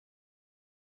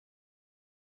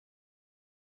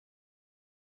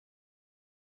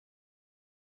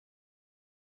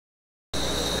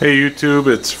Hey YouTube,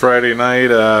 it's Friday night.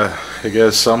 I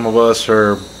guess some of us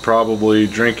are probably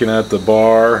drinking at the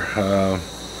bar,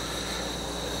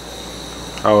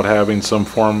 out having some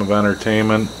form of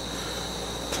entertainment.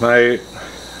 Tonight,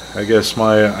 I guess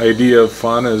my idea of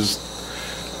fun is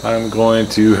I'm going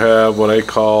to have what I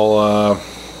call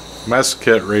mess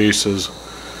kit races.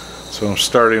 So I'm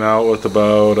starting out with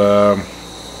about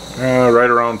right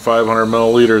around 500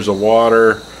 milliliters of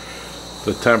water.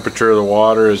 The temperature of the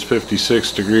water is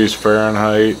 56 degrees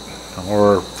Fahrenheit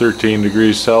or 13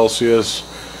 degrees Celsius.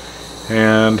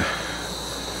 And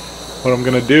what I'm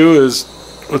going to do is,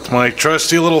 with my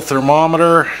trusty little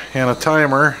thermometer and a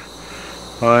timer,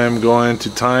 I'm going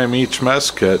to time each mess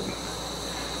kit.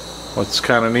 What's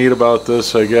kind of neat about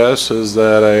this, I guess, is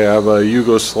that I have a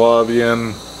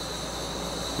Yugoslavian,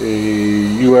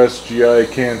 a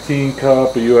USGI canteen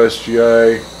cup, a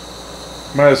USGI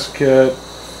mess kit,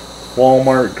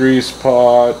 Walmart grease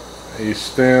pot, a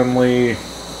Stanley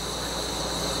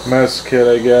mess kit,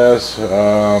 I guess,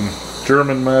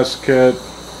 German mess kit,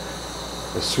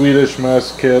 a Swedish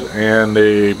mess kit, and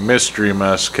a mystery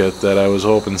mess kit that I was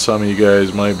hoping some of you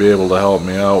guys might be able to help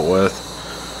me out with.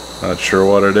 Not sure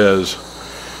what it is.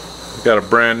 I've got a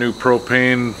brand new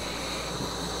propane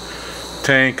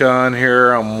tank on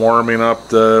here. I'm warming up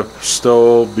the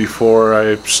stove before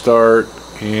I start,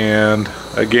 and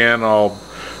again I'll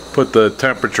put the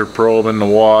temperature probe in the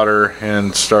water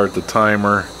and start the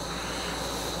timer.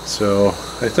 So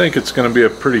I think it's going to be a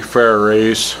pretty fair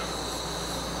race.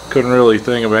 Couldn't really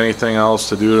think of anything else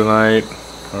to do tonight,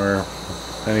 or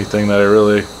anything that I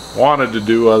really wanted to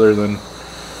do other than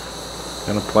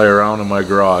gonna play around in my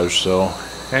garage. So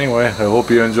anyway, I hope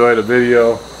you enjoyed the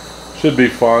video. Should be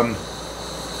fun.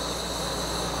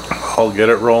 I'll get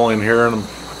it rolling here in a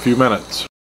few minutes.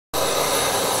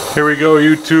 Here we go,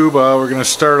 YouTube. We're going to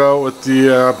start out with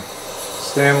the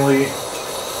Stanley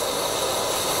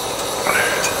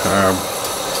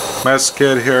mess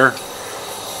kit here.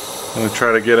 I'm going to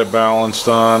try to get it balanced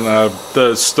on.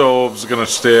 The stove's going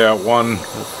to stay at one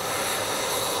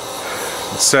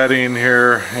setting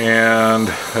here, and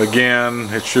again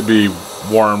it should be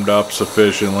warmed up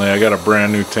sufficiently. I got a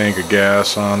brand new tank of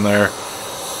gas on there.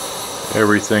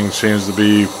 Everything seems to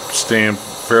be staying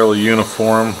fairly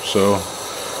uniform, so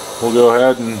we'll go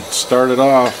ahead and start it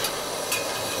off.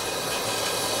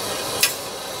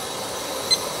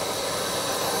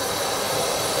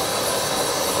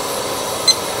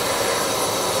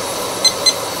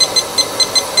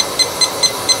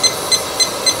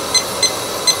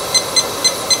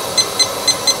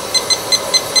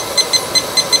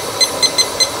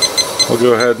 We'll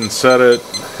go ahead and set it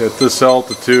at this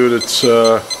altitude. It's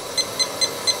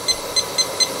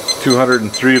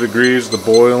 203 degrees to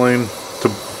boiling,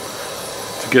 to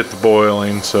get to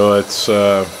boiling, so it's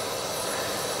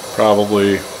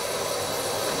probably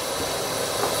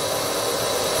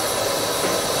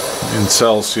in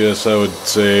Celsius I would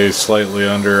say slightly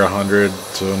under 100,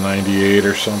 so 98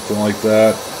 or something like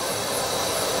that.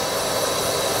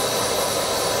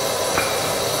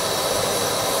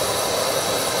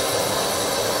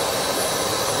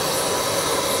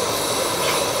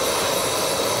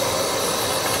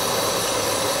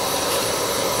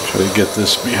 Try to get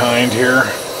this behind here.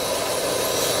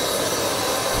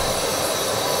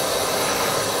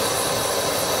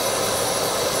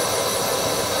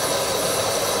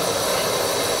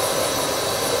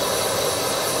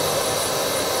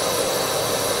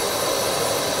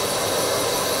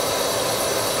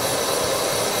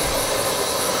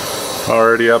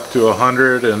 Already up to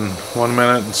 100 in 1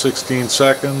 minute and 16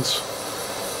 seconds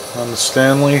on the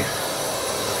Stanley.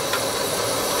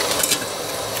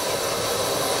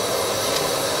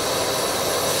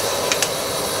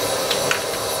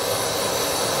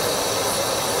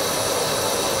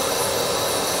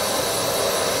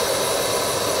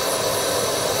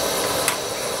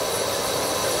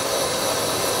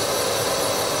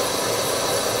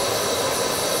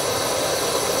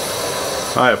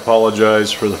 I apologize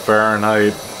for the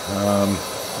Fahrenheit.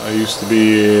 I used to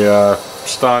be a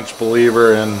staunch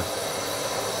believer in,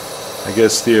 I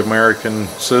guess, the American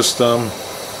system,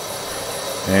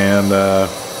 and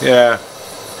yeah,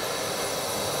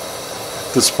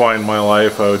 at this point in my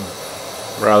life I would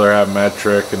rather have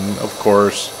metric, and of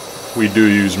course we do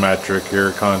use metric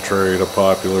here, contrary to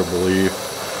popular belief.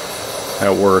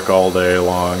 At work all day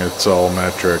long it's all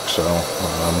metric, so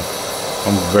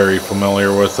I'm very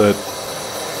familiar with it.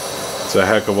 It's a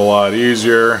heck of a lot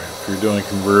easier if you're doing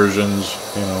conversions,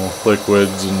 you know,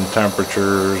 liquids and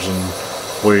temperatures and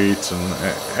weights, and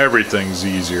everything's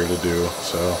easier to do.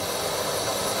 So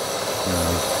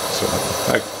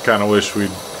I kind of wish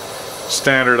we'd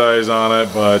standardize on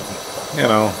it, but you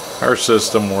know, our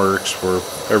system works for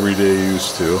everyday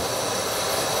use too.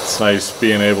 It's nice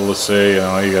being able to say, you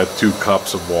know, you got 2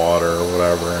 cups of water or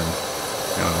whatever, and,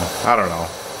 you know, I don't know.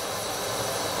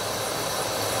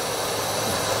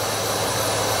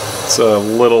 It's a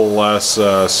little less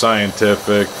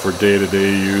scientific for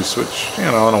day-to-day use, which, you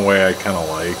know, in a way I kind of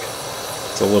like.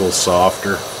 It's a little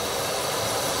softer.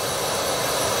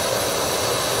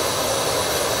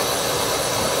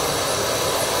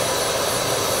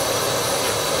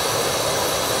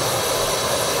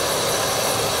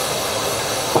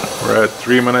 We're at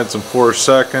 3 minutes and 4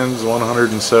 seconds,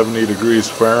 170 degrees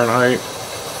Fahrenheit.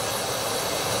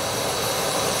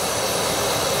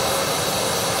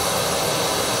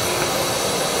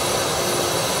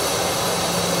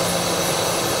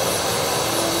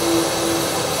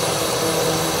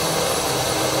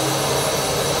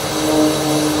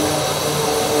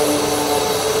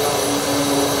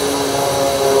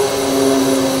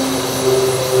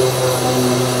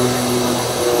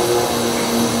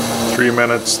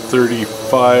 Minutes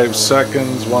 35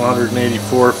 seconds,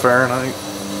 184 Fahrenheit.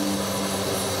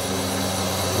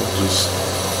 Just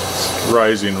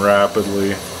rising rapidly.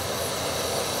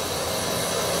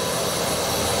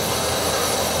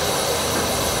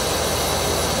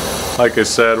 Like I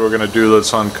said, we're going to do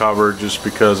this uncovered just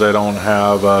because I don't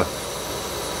have a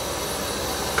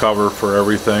cover for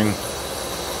everything.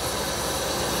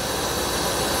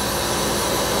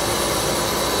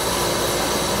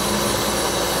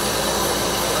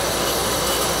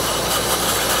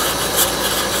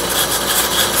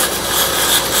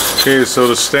 Okay, so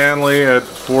the Stanley at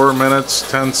 4 minutes,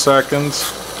 10 seconds.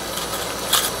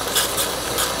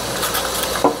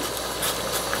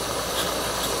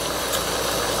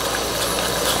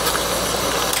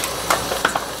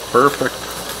 Perfect.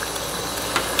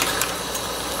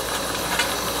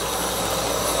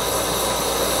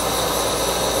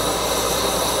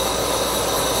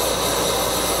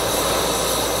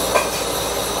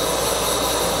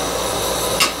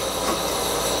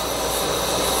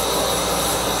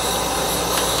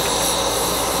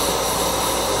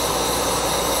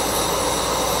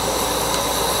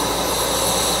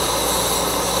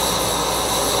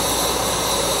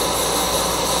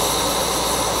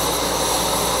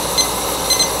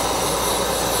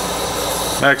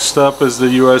 Next up is the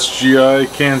USGI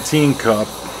Canteen Cup.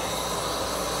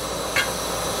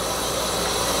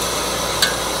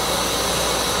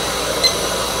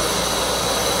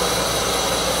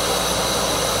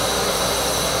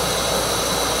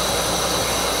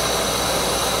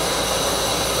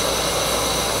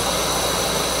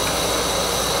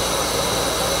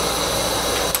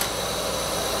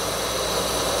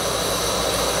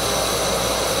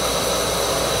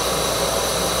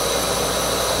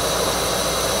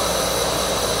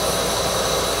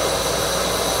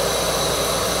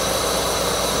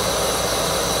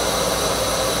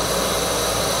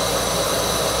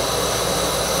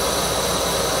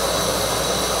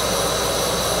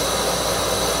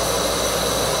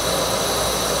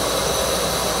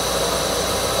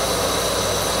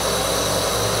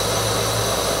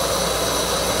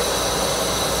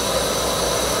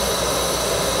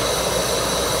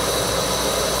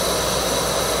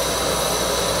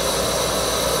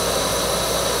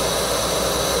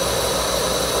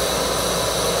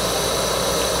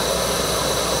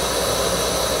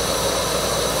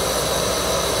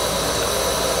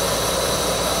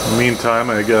 In the meantime,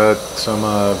 I got some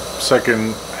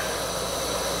second,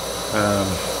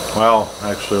 well,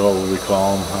 actually, what would we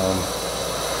call them?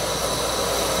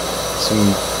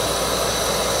 Some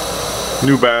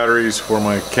new batteries for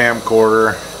my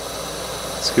camcorder.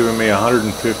 It's giving me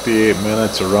 158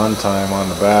 minutes of runtime on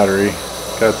the battery.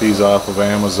 Got these off of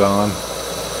Amazon.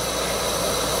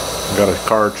 Got a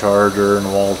car charger and a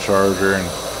wall charger, and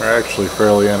they're actually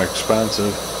fairly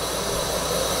inexpensive,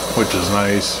 which is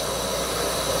nice.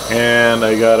 And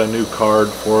I got a new card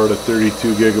for it, a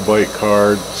 32 gigabyte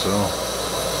card, so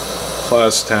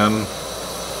class 10.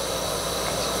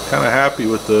 Kind of happy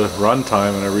with the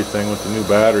runtime and everything with the new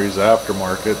batteries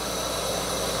aftermarket.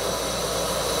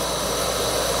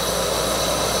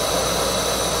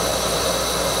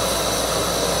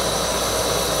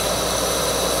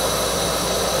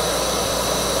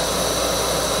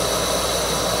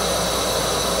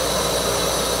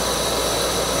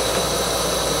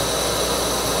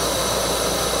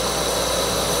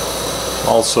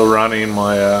 Also running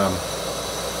my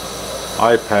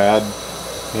iPad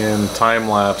in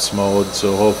time-lapse mode,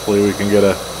 so hopefully we can get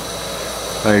a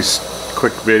nice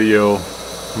quick video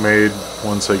made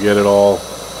once I get it all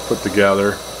put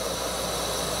together.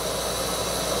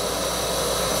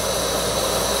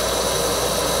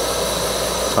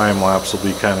 time lapse will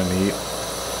be kind of neat.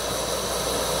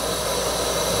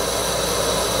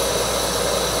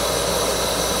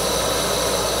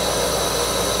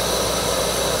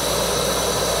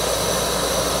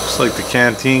 Looks like the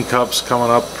canteen cup's coming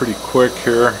up pretty quick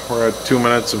here. We're at 2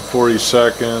 minutes and 40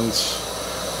 seconds,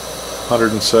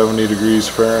 170 degrees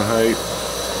Fahrenheit.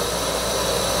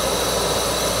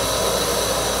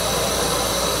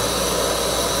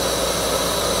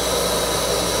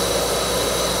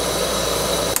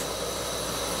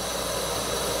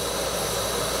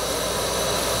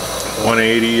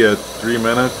 .180 at 3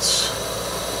 minutes.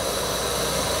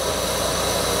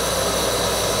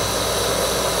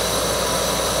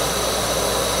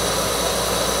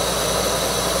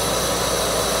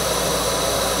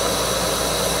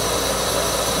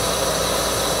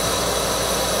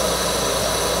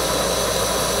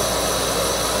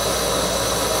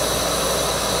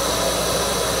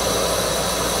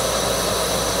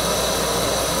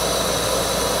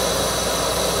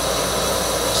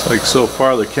 Like so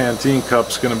far the canteen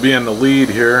cup's going to be in the lead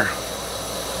here.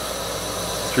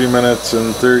 3 minutes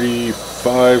and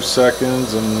 35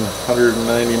 seconds and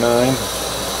 199.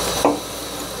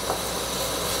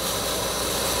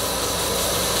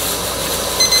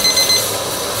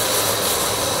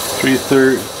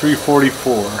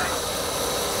 .344.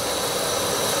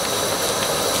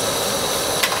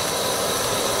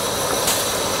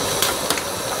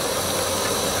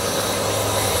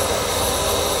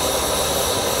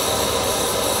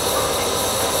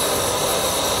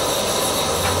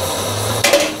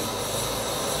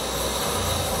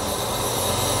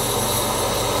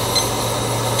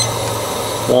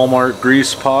 Walmart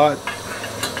grease pot.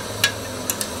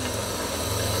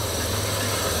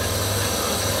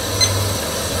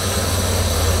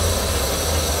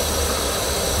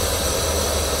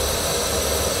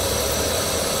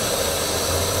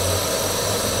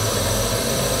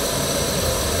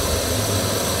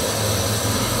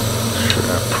 Sure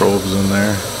that probe's in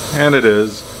there. And it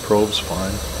is. Probe's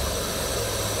fine.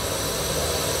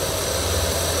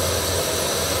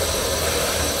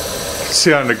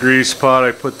 See, on the grease pot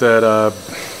I put that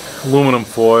aluminum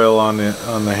foil on the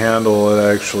handle. It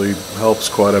actually helps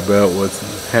quite a bit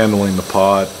with handling the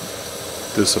pot.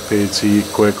 Dissipates heat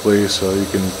quickly so you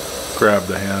can grab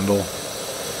the handle.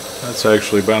 That's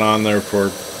actually been on there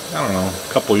for, I don't know,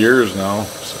 a couple years now,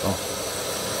 so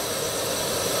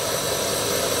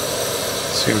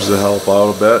seems to help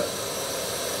out a bit.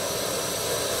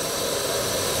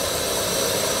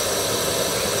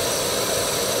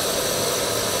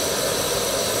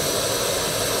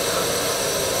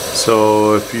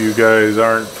 So if you guys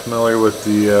aren't familiar with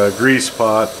the grease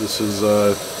pot, this is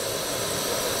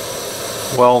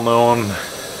well known.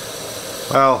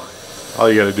 Well, all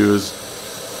you gotta do is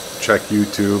check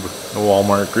YouTube. The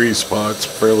Walmart grease pot, it's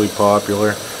fairly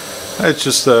popular. It's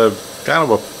just a kind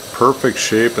of a perfect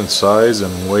shape and size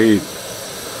and weight.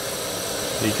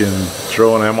 You can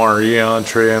throw an MRE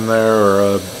entree in there, or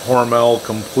a Hormel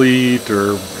complete,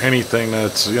 or anything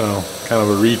that's, you know, kind of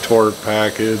a retort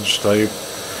package type.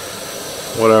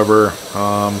 Whatever.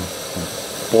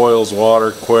 Boils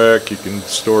water quick. You can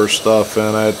store stuff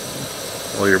in it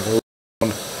while you're moving.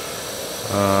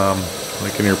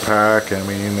 Like in your pack. I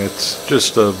mean, it's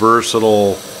just a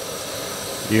versatile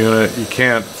unit. You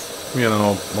can't, you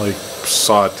know, like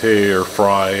saute or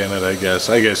fry in it. I guess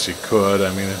you could.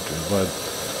 I mean, but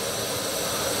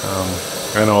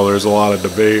I know there's a lot of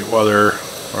debate whether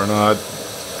or not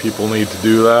people need to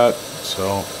do that.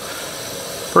 So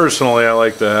personally, I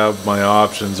like to have my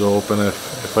options open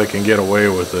if I can get away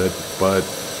with it, but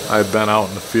I've been out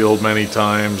in the field many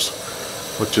times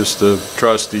with just a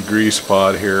trusty grease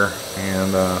pot here,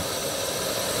 and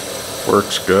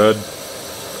works good.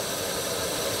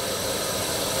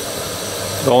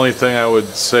 The only thing I would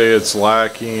say it's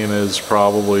lacking is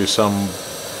probably some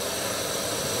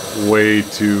way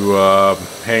to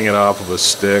hang it off of a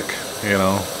stick, you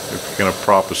know, if you're going to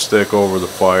prop a stick over the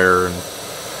fire and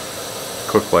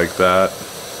cook like that.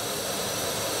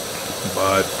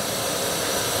 But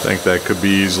I think that could be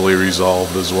easily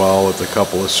resolved as well with a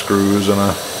couple of screws and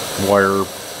a wire,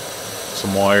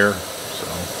 some wire. So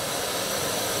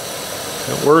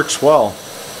it works well,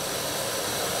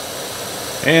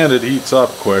 and it heats up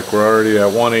quick. We're already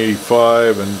at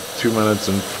 185 in 2 minutes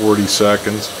and 40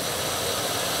 seconds.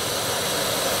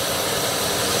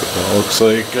 So it looks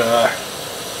like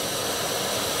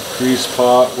grease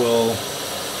pot will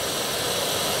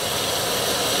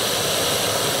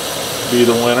be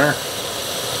the winner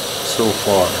so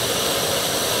far.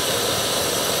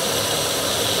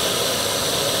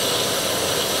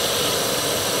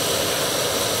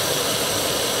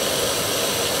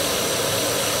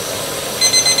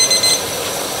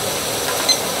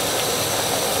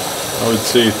 would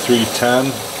say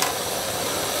 310.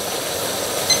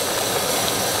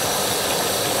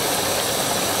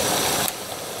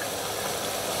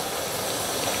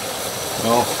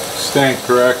 Well, stank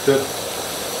corrected.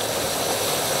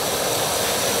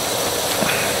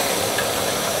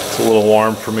 It's a little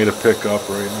warm for me to pick up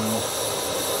right now.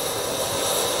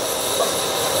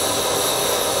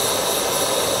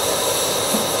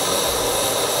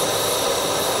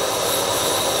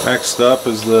 Next up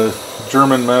is the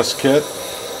German mess kit.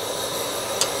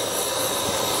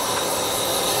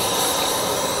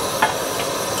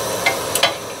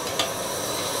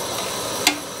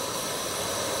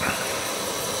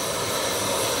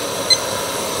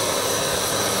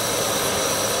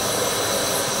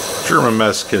 German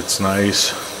mess kit's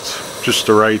nice. It's just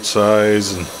the right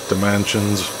size and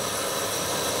dimensions.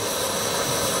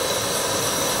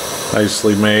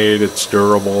 Nicely made, it's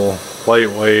durable,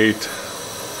 lightweight.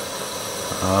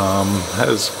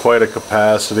 Has quite a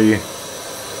capacity.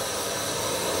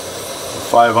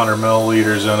 500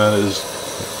 milliliters in it is,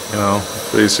 you know,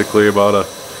 basically about a,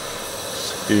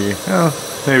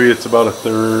 maybe it's about a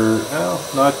third, well,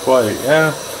 not quite,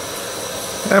 yeah,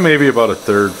 maybe about a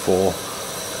third full.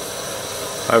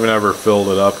 I've never filled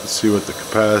it up to see what the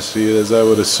capacity is. I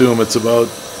would assume it's about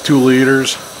 2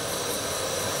 liters.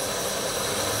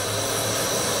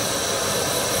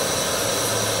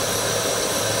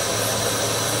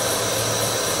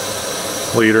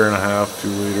 Liter and a half, 2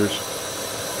 liters.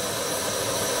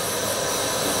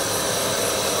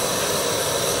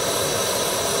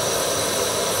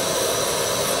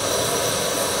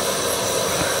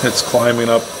 It's climbing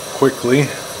up quickly.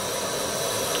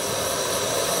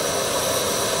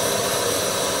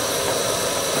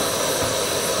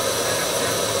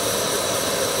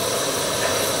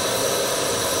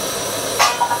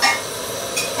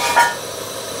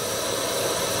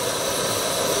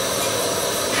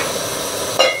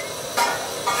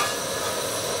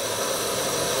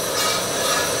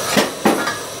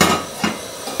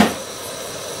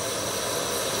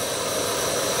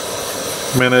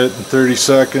 Minute and 30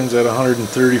 seconds at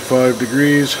 135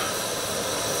 degrees,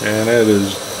 and it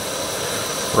is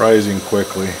rising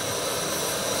quickly.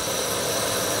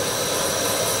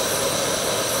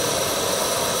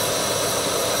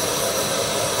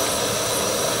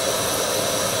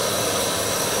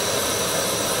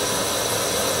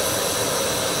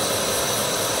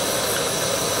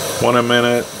 One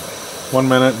minute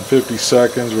and 50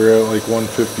 seconds, we're at like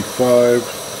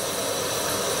 155.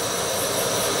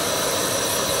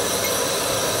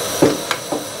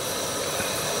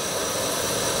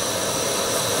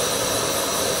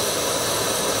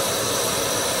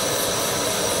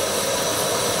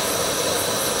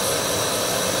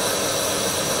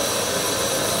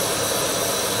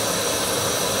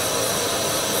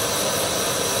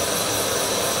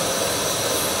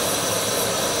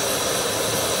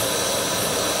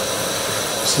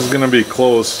 This is going to be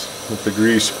close with the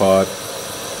grease pot.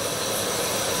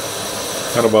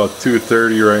 Got about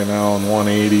 230 right now and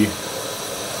 180.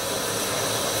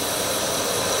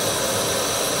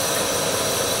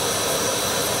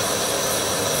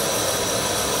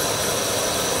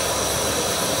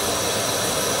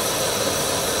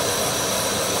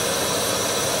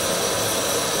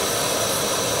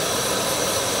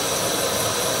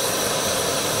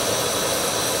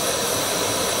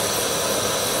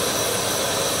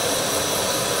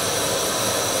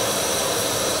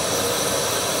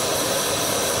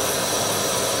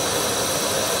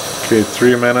 Okay,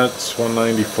 3 minutes,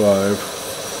 195.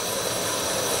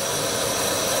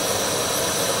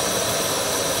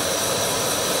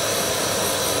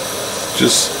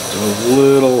 Just a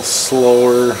little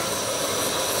slower.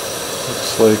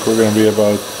 Looks like we're going to be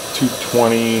about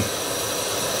 220.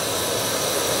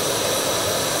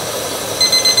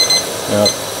 Yep,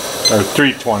 or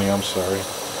 320, I'm sorry.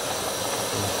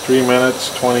 3 minutes,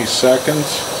 20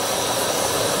 seconds.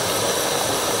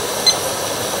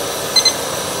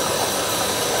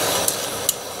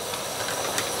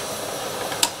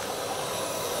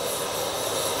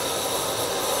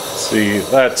 See,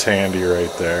 that's handy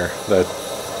right there. That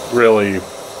really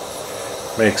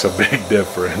makes a big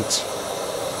difference.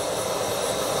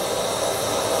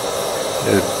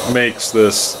 It makes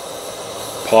this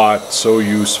pot so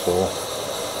useful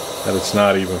that it's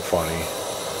not even funny.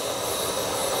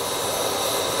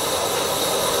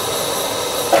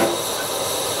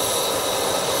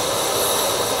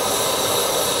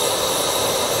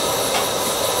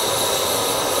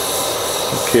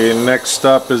 Okay, next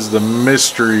up is the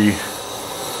mystery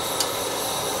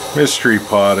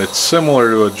pot. It's similar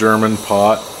to a German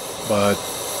pot, but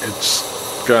it's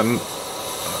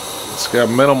got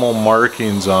minimal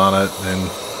markings on it,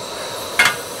 and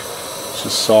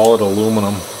just solid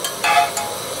aluminum.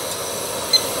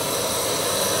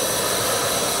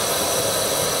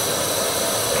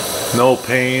 No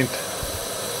paint.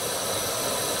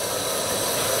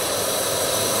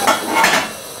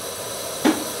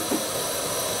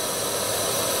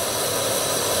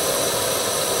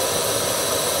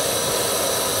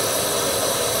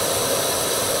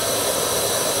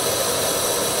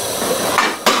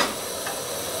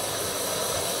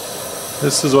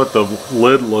 This is what the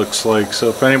lid looks like, so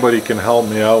if anybody can help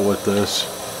me out with this,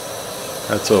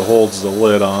 that's what holds the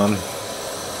lid on.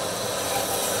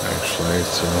 Actually,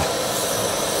 so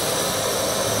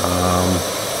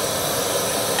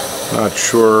not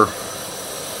sure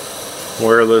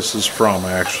where this is from.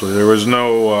 Actually, there was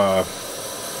no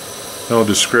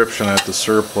description at the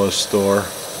surplus store.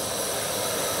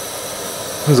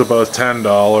 It was about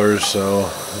 $10, so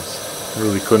I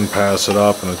really couldn't pass it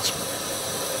up, and it's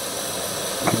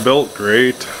built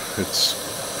great. It's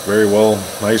very well,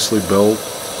 nicely built.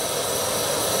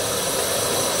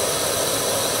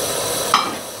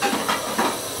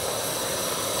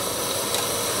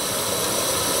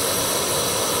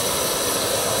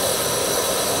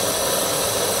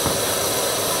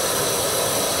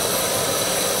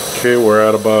 Okay, we're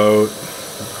at about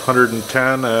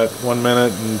 110 at 1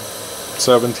 minute and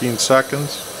 17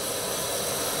 seconds.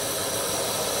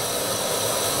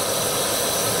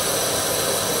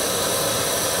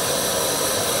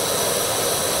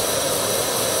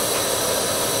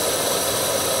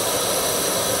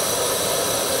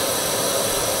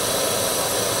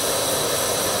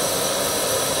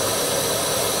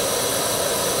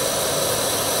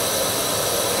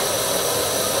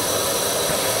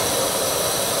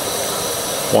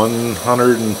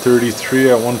 $133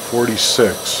 at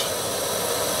 146.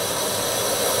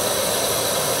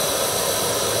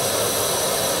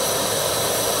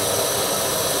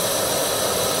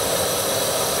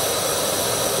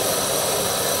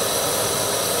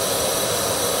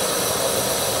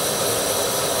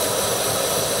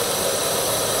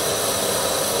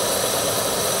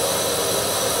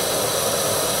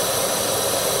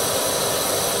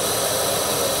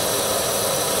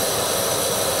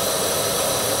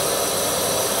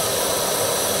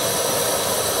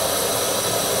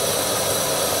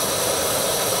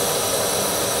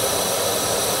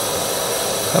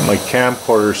 Got my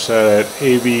camcorder set at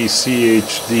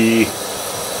AVCHD.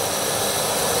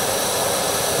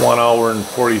 1 hour and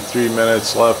 43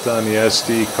 minutes left on the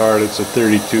SD card. It's a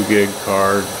 32 gig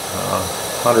card.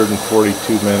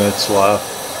 142 minutes left.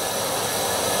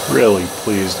 Really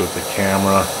pleased with the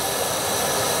camera.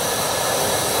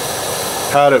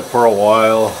 Had it for a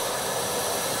while.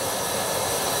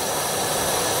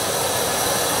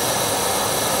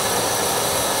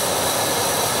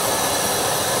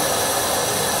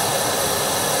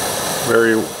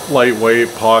 Very lightweight,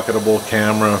 pocketable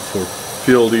camera for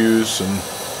field use, and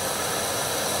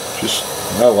just,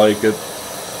 I like it.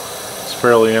 It's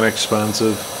fairly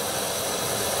inexpensive.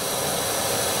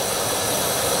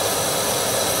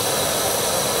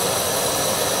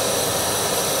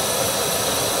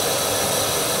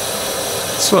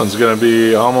 This one's going to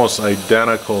be almost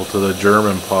identical to the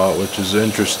German pot, which is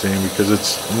interesting because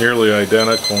it's nearly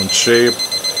identical in shape.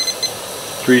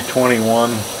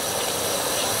 321.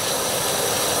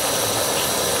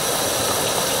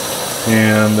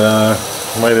 And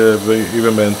might have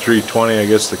even been 320, I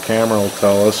guess the camera will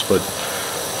tell us, but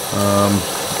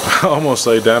almost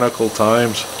identical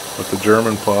times with the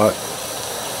German pot,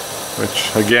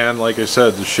 which again, like I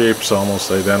said, the shape's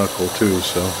almost identical too,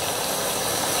 so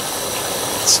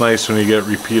it's nice when you get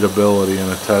repeatability in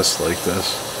a test like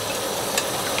this.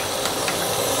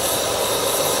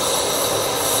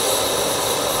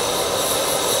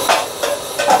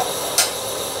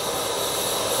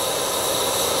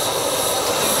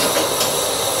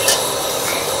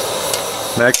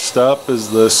 Next up is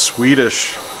the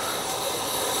Swedish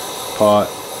pot.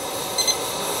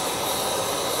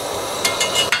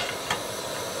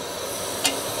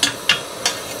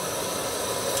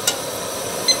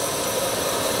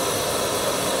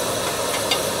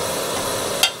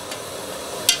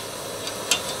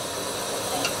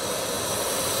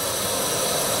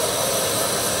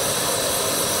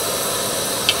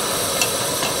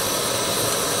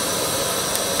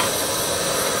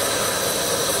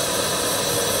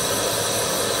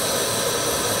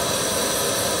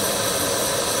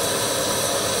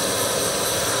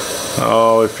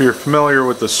 Oh, if you're familiar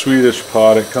with the Swedish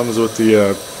pot, it comes with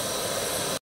the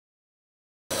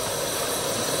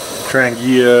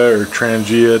Trangia or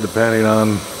Trangia, depending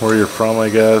on where you're from, I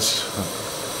guess,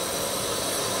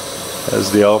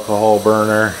 as the alcohol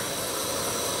burner.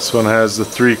 This one has the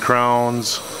 3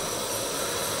 crowns,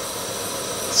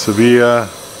 Sevilla,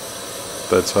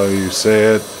 that's how you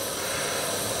say it.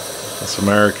 Us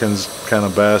Americans kind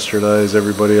of bastardize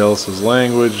everybody else's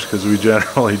language because we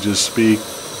generally just speak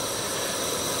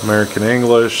American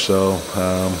English, so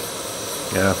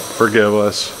yeah, forgive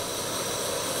us.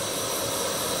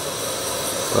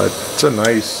 But it's a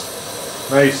nice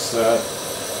set.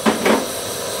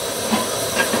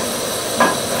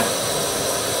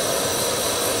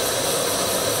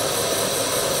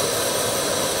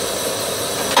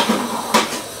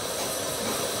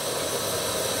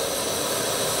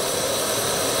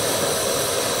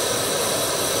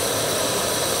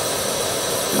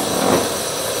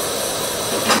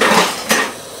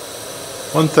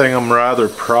 One thing I'm rather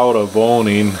proud of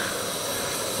owning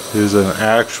is an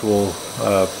actual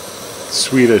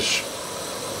Swedish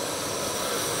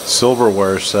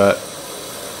silverware set.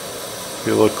 If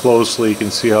you look closely, you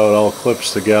can see how it all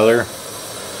clips together.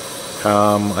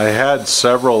 I had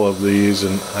several of these,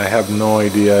 and I have no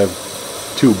idea. I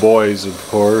have two boys, of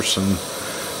course, and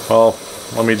well,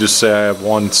 let me just say I have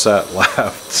one set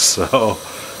left, so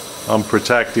I'm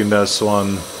protecting this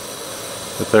one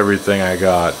with everything I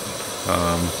got.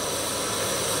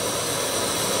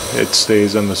 It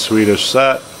stays in the Swedish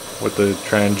set with the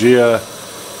Trangia,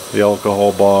 the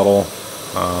alcohol bottle.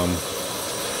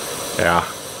 Yeah,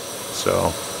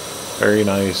 so very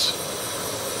nice.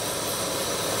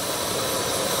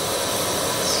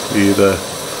 See the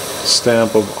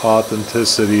stamp of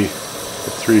authenticity,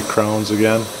 the 3 crowns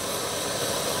again.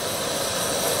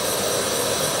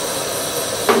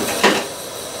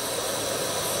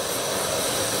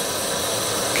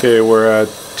 Okay, we're at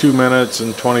 2 minutes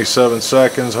and 27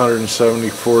 seconds,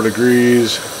 174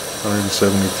 degrees,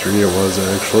 173 it was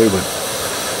actually, but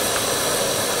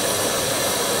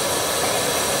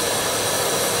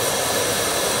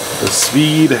the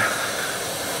speed, I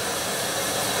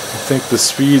think the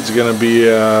speed's gonna be,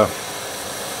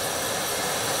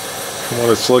 from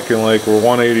what it's looking like, we're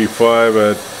 185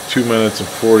 at 2 minutes and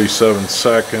 47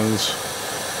 seconds.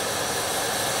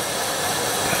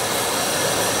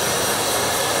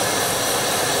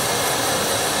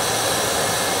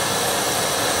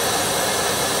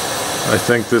 I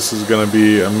think this is going to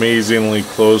be amazingly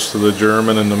close to the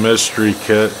German and the mystery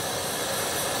kit.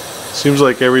 Seems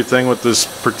like everything with this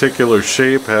particular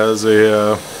shape has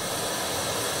a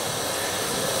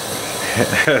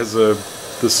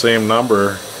the same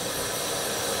number.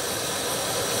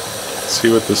 Let's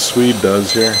see what the Swede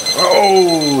does here.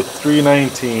 Oh,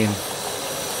 319.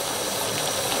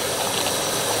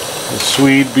 The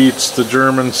Swede beats the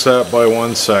German set by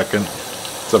 1 second.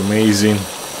 It's amazing.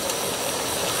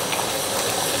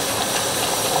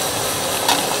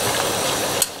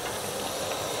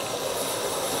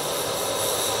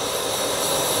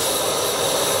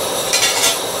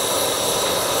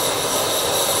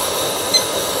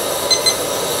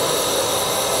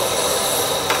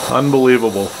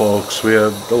 Unbelievable, folks. We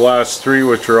have the last 3,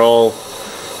 which are all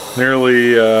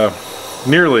nearly,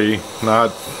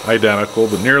 not identical,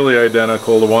 but nearly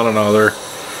identical to one another.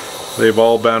 They've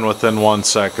all been within 1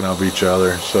 second of each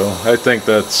other, so I think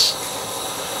that's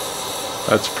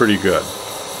pretty good.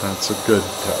 That's a good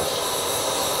test.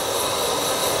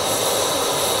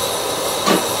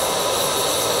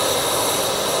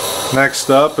 Next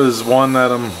up is one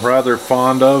that I'm rather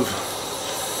fond of.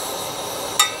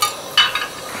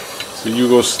 The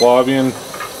Yugoslavian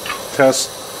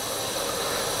test,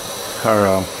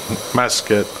 or mess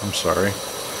kit, I'm sorry.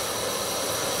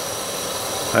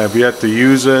 I have yet to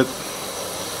use it,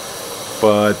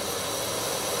 but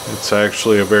it's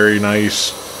actually a very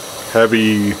nice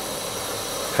heavy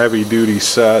duty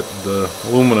set. The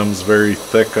aluminum's very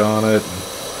thick on it.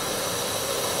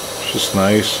 It's just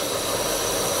nice.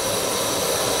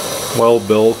 Well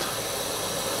built.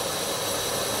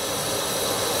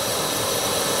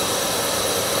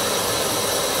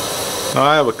 Now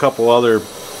I have a couple other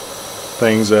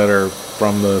things that are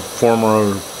from the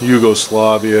former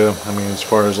Yugoslavia, I mean as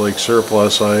far as like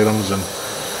surplus items, and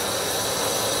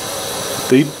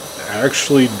they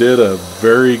actually did a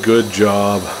very good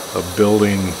job of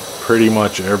building pretty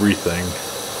much everything.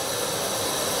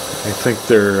 I think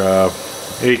their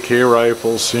AK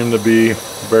rifles seem to be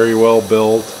very well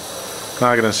built. I'm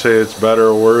not going to say it's better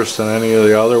or worse than any of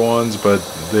the other ones, but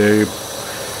they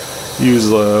use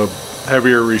the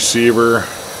heavier receiver.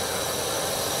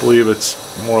 I believe it's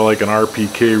more like an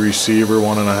RPK receiver,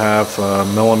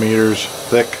 1.5 millimeters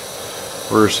thick,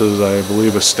 versus I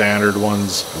believe a standard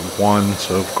one's 1.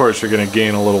 So of course you're going to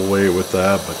gain a little weight with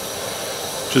that, but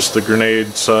just the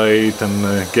grenade sight and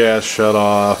the gas shut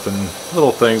off and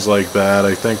little things like that.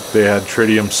 I think they had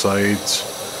tritium sights.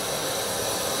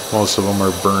 Most of them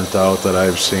are burnt out that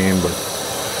I've seen, but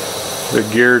The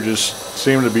gear just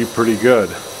seemed to be pretty good.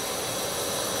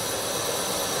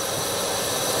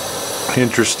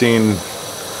 Interesting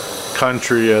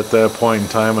country at that point in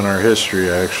time in our history,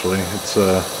 actually. It's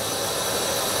a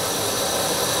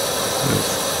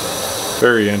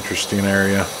very interesting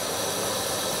area.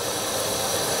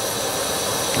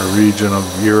 A region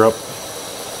of Europe.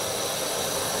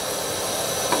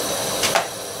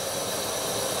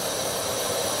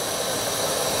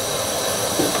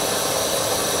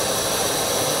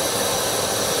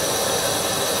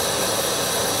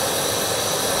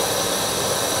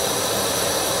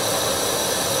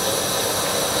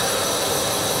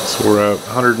 So we're at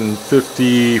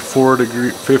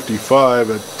 154°55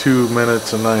 at 2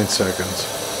 minutes and 9 seconds.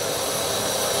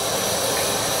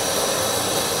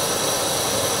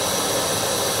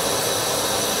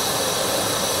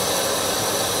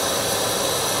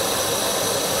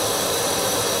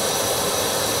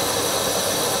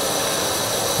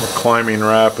 We're climbing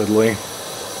rapidly.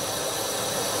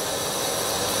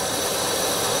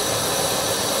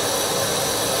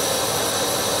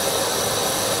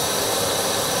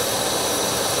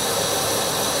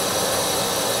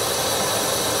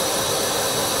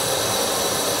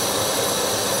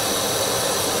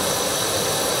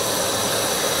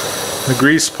 The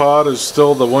grease pot is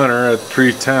still the winner at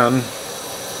 310.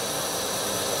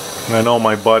 I know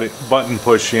my button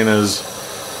pushing is,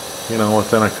 you know,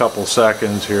 within a couple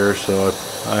seconds here, so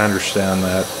I understand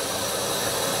that.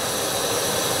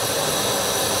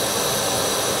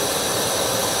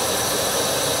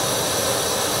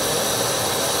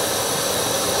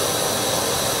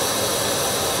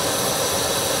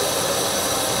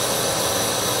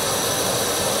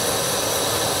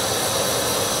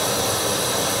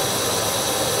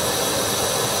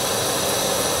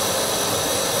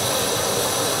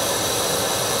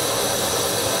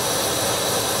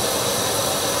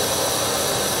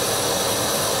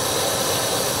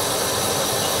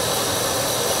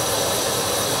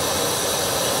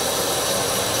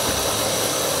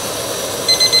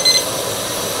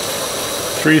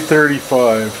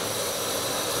 $335.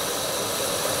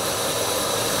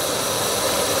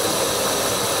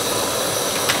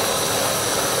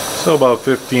 So about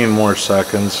 15 more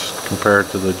seconds compared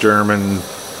to the German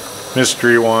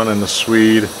mystery one and the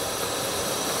Swede.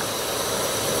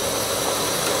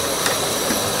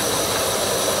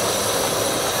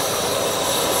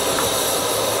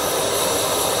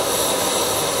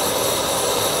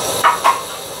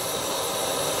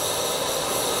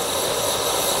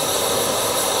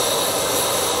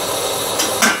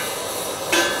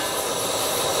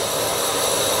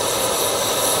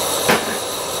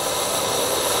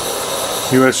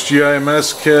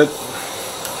 USGIMS kit.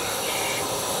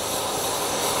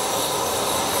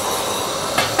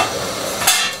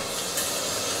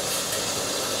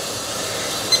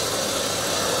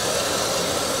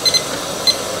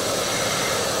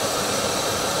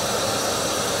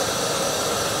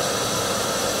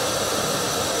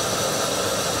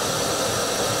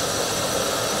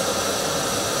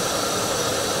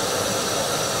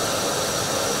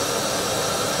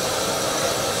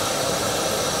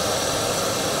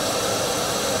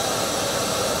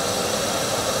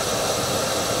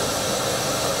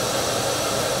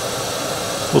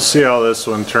 We'll see how this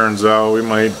one turns out. We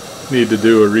might need to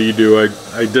do a redo.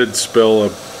 I did spill a,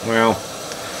 well,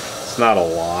 it's not a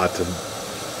lot.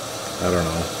 I don't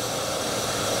know.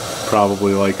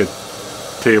 Probably like a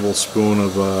tablespoon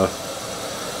of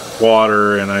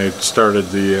water, and I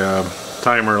started the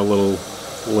timer a little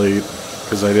late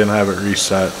because I didn't have it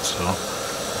reset. So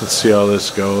let's see how this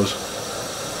goes.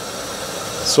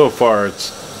 So far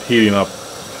it's heating up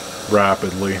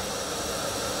rapidly.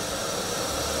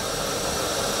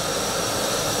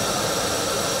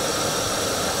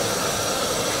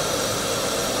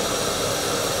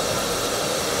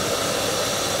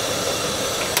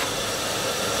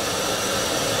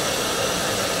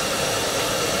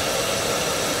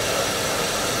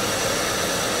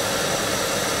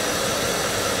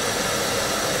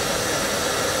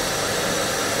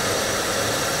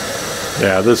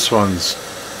 Yeah, this one's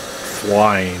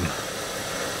flying.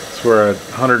 So we're at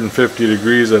 150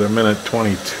 degrees at a minute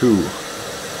 22.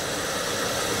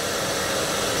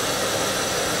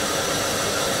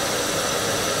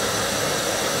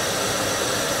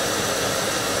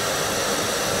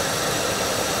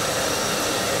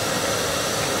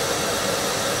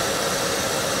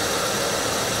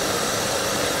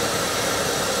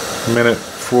 Minute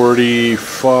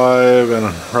 45 and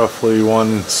roughly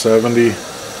 170.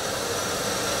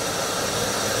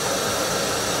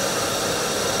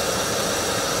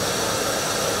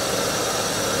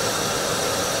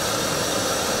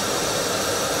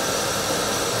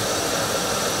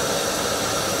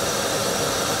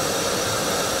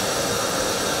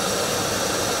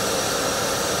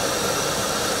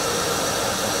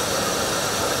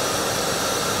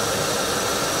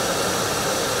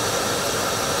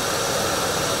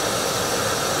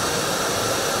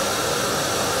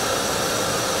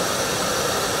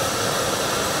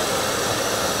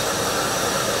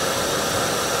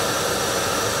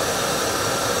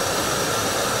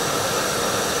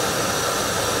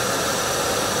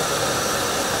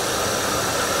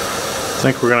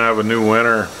 think we're gonna have a new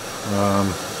winner.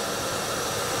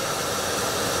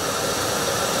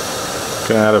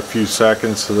 Gonna add a few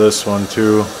seconds to this one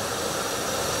too.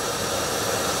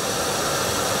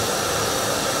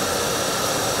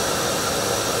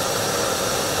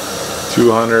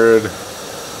 $200,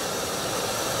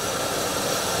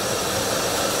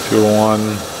 201,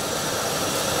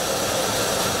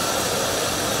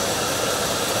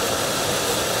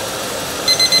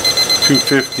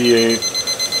 258.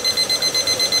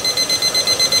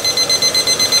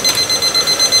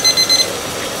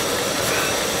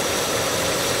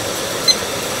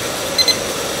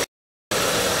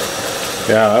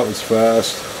 Yeah, that was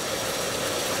fast.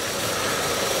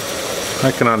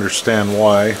 I can understand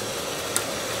why.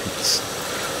 It's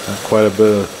got quite a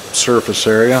bit of surface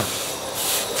area.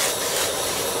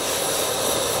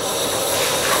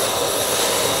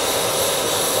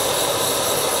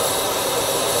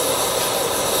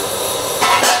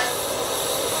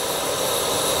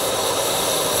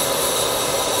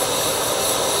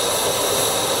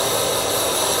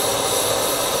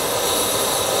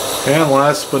 And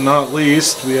last but not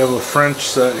least, we have a French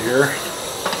set here.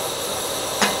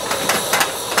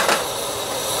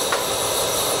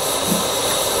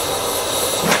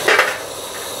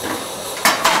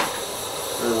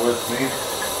 Bear with me.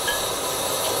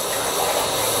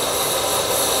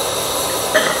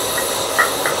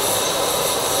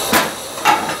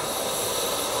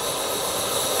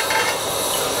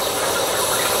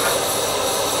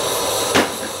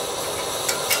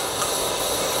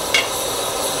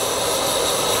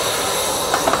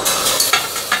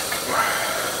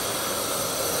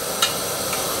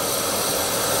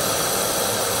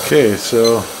 Okay,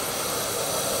 so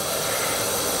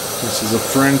this is a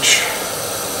French,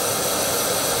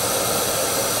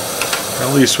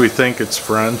 at least we think it's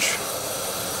French.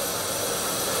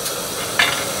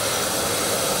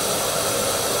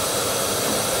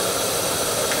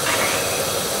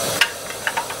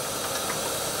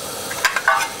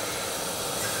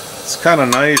 It's kind of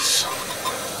nice.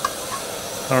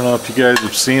 I don't know if you guys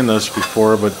have seen this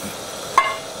before, but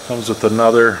it comes with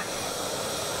another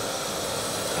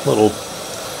little,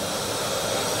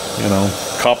 you know,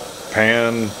 cup,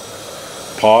 pan,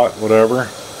 pot, whatever.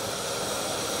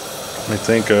 I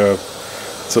think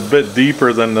it's a bit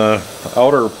deeper than the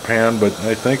outer pan, but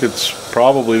I think it's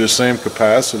probably the same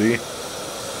capacity.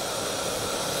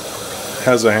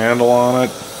 Has a handle on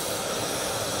it.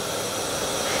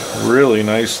 Really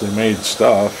nicely made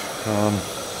stuff.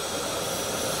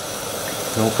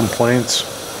 No complaints.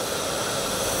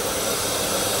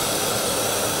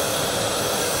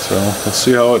 So we'll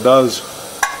see how it does.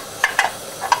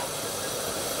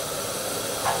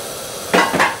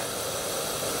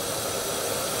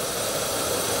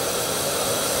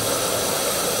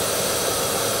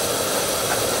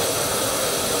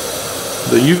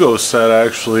 The Yugo set,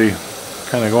 actually,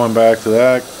 kind of going back to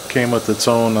that, came with its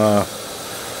own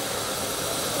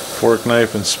fork,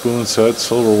 knife, and spoon set,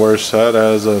 silverware set. It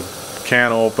has a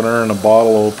can opener and a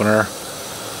bottle opener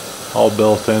all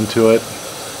built into it.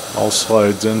 All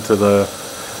slides into the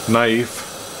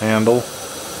knife handle.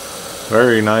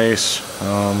 Very nice.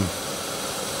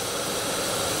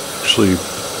 Actually,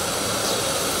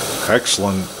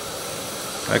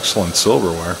 excellent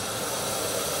silverware.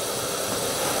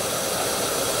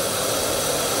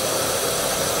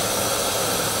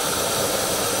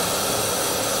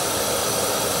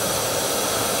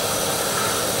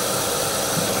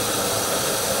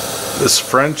 This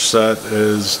French set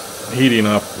is heating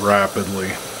up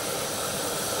rapidly.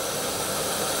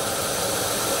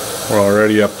 We're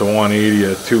already up to 180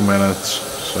 at 2 minutes,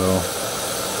 so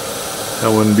I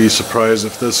wouldn't be surprised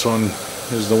if this one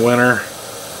is the winner.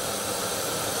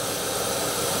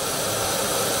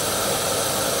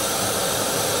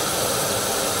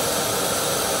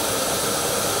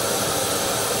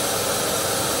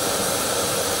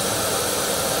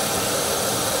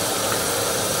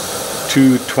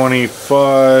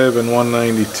 $225 and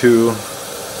 $192.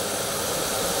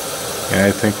 Yeah,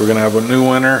 I think we're gonna have a new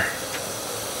winner.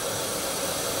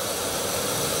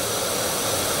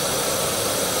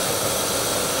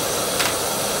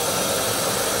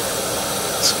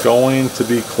 It's going to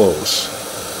be close.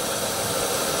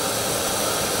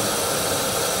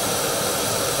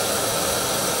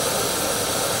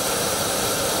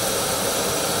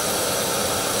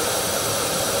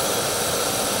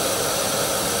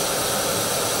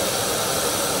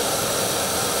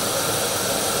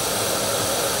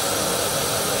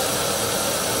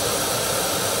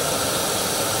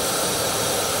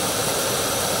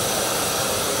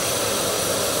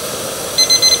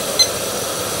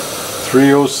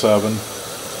 $307.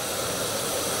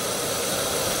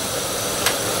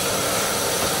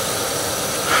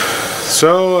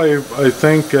 So I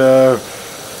think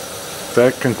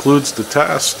that concludes the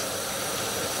test.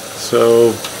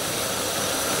 So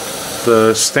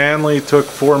the Stanley took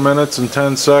 4 minutes and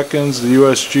 10 seconds. The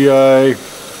USGI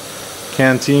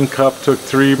Canteen Cup took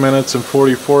 3 minutes and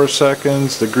 44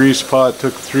 seconds. The Grease Pot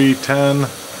took 3:10.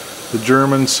 The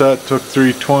German set took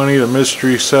 3:20. The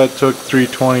Mystery set took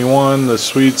 3:21. The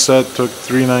Swede set took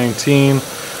 3:19.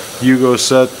 Yugo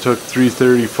set took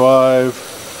 3:35.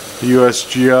 The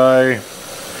USGI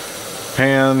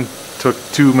Pan took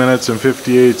 2 minutes and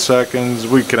 58 seconds.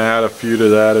 We can add a few to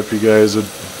that if you guys would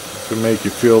make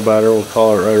you feel better. We'll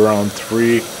call it right around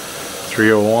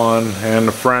 3:01. And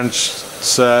the French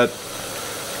set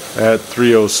at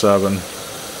 3:07.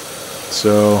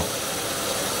 So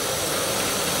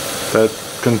that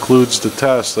concludes the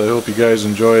test. I hope you guys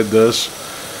enjoyed this.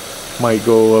 Might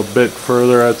go a bit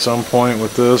further at some point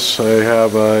with this. I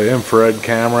have an infrared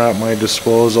camera at my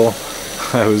disposal.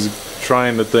 I was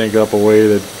trying to think up a way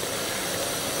to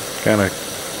kind of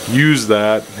use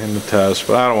that in the test,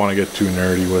 but I don't want to get too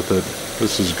nerdy with it.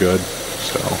 This is good.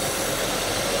 So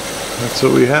that's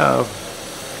what we have.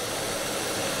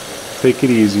 Take it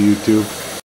easy, YouTube.